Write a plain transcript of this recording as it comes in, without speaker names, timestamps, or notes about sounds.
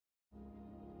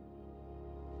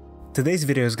Today's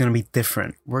video is going to be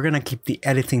different. We're going to keep the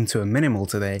editing to a minimal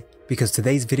today because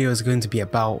today's video is going to be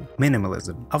about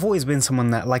minimalism. I've always been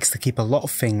someone that likes to keep a lot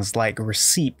of things like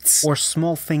receipts or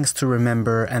small things to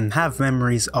remember and have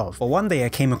memories of. But one day I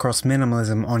came across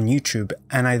minimalism on YouTube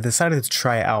and I decided to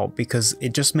try it out because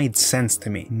it just made sense to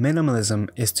me. Minimalism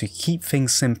is to keep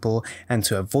things simple and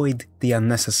to avoid the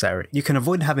unnecessary. You can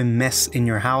avoid having mess in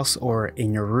your house or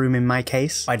in your room in my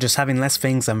case by just having less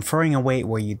things and throwing away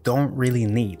what you don't really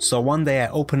need. So one day I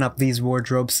opened up these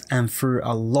wardrobes and threw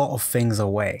a lot of things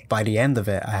away. By the end of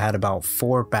it, I had about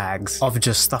 4 bags of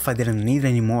just stuff I didn't need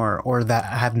anymore or that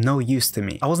had no use to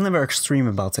me. I was never extreme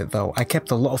about it though. I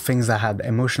kept a lot of things that had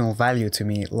emotional value to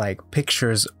me, like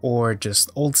pictures or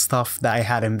just old stuff that I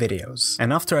had in videos.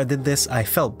 And after I did this, I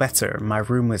felt better. My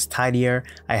room was tidier,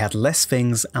 I had less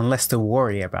things and less to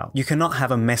worry about. You cannot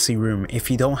have a messy room if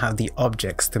you don't have the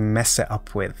objects to mess it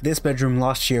up with. This bedroom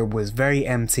last year was very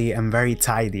empty and very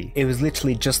tidy. It was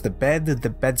literally just the bed, the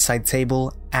bedside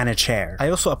table, and a chair. I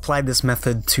also applied this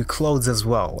method to clothes as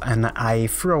well, and I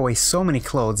threw away so many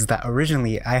clothes that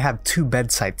originally I had 2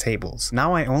 bedside tables.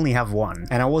 Now I only have 1,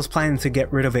 and I was planning to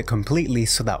get rid of it completely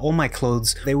so that all my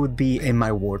clothes, they would be in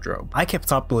my wardrobe. I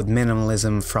kept up with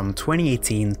minimalism from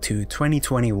 2018 to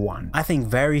 2021. I think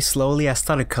very slowly I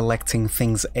started collecting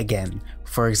things again.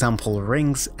 For example,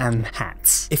 rings and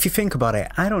hats. If you think about it,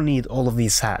 I don't need all of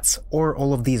these hats or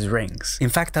all of these rings. In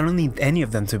fact, I don't need any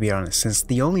of them to be honest, since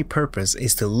the only purpose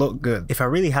is to look good. If I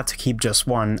really had to keep just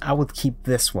one, I would keep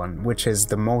this one, which is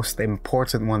the most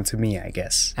important one to me, I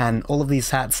guess. And all of these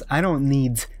hats, I don't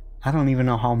even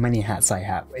know how many hats I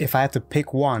have. If I had to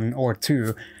pick 1 or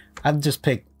 2, I'd just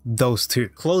pick those 2.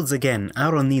 Clothes again, I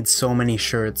don't need so many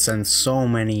shirts and so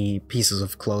many pieces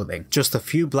of clothing. Just a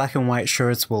few black and white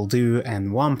shirts will do,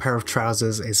 and 1 pair of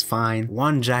trousers is fine,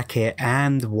 1 jacket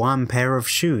and 1 pair of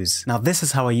shoes. Now this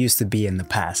is how I used to be in the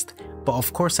past, but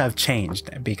of course I've changed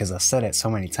because I've said it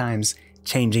so many times.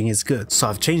 Changing is good. So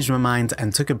I've changed my mind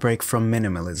and took a break from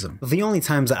minimalism. The only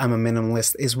times that I'm a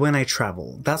minimalist is when I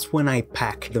travel. That's when I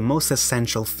pack the most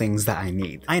essential things that I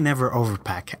need. I never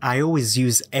overpack. I always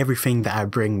use everything that I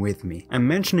bring with me. And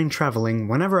mentioning traveling,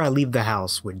 whenever I leave the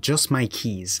house with just my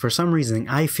keys, for some reason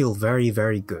I feel very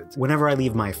good. Whenever I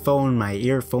leave my phone, my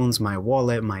earphones, my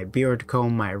wallet, my beard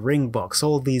comb, my ring box,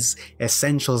 all these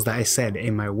essentials that I said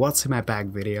in my what's in my bag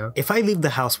video, if I leave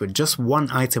the house with just 1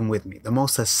 item with me, the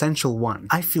most essential one,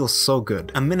 I feel so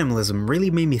good. And minimalism really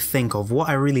made me think of what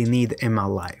I really need in my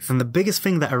life. And the biggest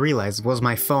thing that I realized was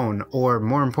my phone, or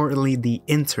more importantly, the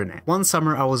internet. One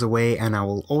summer I was away, and I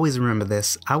will always remember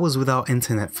this, I was without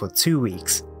internet for 2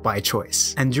 weeks. By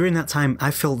choice. And during that time I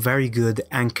felt very good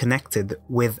and connected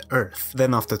with Earth.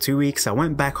 Then after 2 weeks I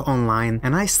went back online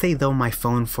and I stayed on my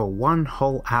phone for 1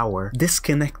 whole hour,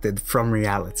 disconnected from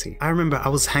reality. I remember I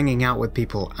was hanging out with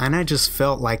people and I just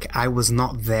felt like I was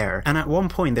not there. And at one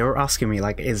point they were asking me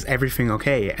like, is everything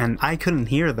okay? And I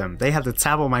couldn't hear them. They had to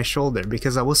tap on my shoulder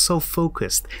because I was so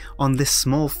focused on this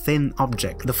small thin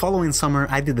object. The following summer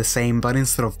I did the same, but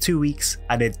instead of 2 weeks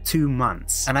I did 2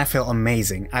 months. And I felt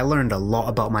amazing. I learned a lot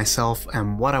about myself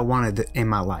and what I wanted in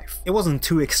my life. It wasn't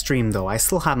too extreme though. I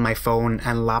still had my phone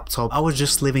and laptop. I was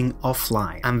just living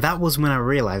offline. And that was when I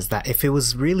realized that if it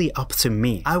was really up to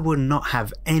me, I would not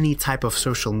have any type of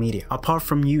social media apart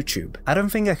from YouTube. I don't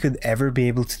think I could ever be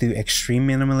able to do extreme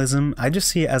minimalism. I just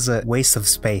see it as a waste of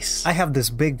space. I have this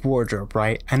big wardrobe,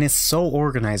 right? And it's so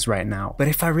organized right now. But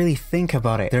if I really think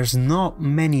about it, there's not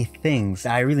many things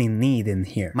that I really need in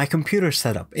here. My computer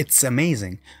setup, it's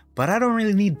amazing. But I don't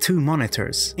really need 2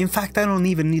 monitors. In fact, I don't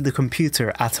even need the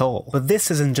computer at all. But this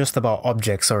isn't just about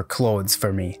objects or clothes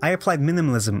for me. I applied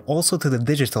minimalism also to the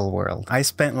digital world. I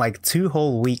spent like 2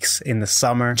 whole weeks in the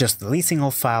summer just deleting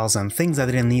all files and things I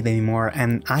didn't need anymore,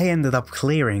 and I ended up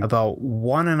clearing about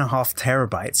 1.5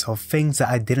 terabytes of things that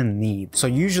I didn't need. So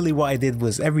usually what I did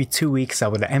was every 2 weeks I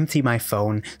would empty my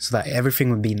phone so that everything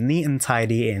would be neat and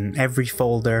tidy in every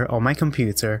folder on my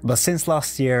computer. But since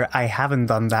last year I haven't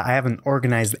done that. I haven't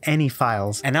organized any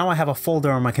files, and now I have a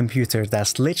folder on my computer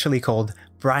that's literally called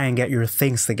Brian, get your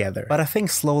things together. But I think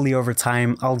slowly over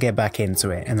time I'll get back into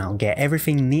it and I'll get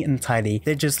everything neat and tidy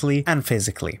digitally and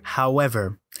physically.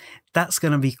 However, that's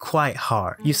gonna be quite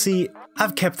hard. You see,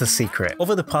 I've kept a secret.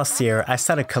 Over the past year, I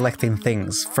started collecting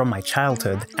things from my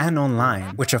childhood and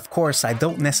online, which of course I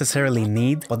don't necessarily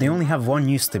need, but they only have one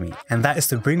use to me, and that is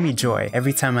to bring me joy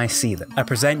every time I see them. I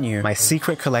present you my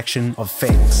secret collection of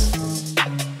things.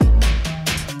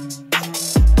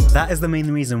 That is the main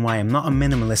reason why I'm not a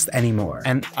minimalist anymore,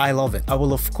 and I love it. I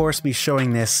will of course be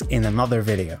showing this in another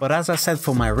video, but as I said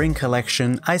for my ring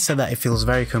collection, I said that it feels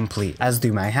very complete, as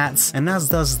do my hats, and as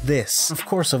does this. Of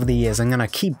course, over the years I'm gonna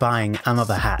keep buying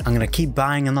another hat, I'm gonna keep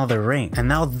buying another ring, and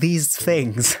now these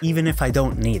things, even if I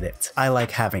don't need it, I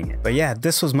like having it. But yeah,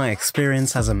 this was my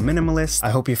experience as a minimalist. I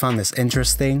hope you found this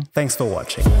interesting. Thanks for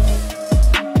watching.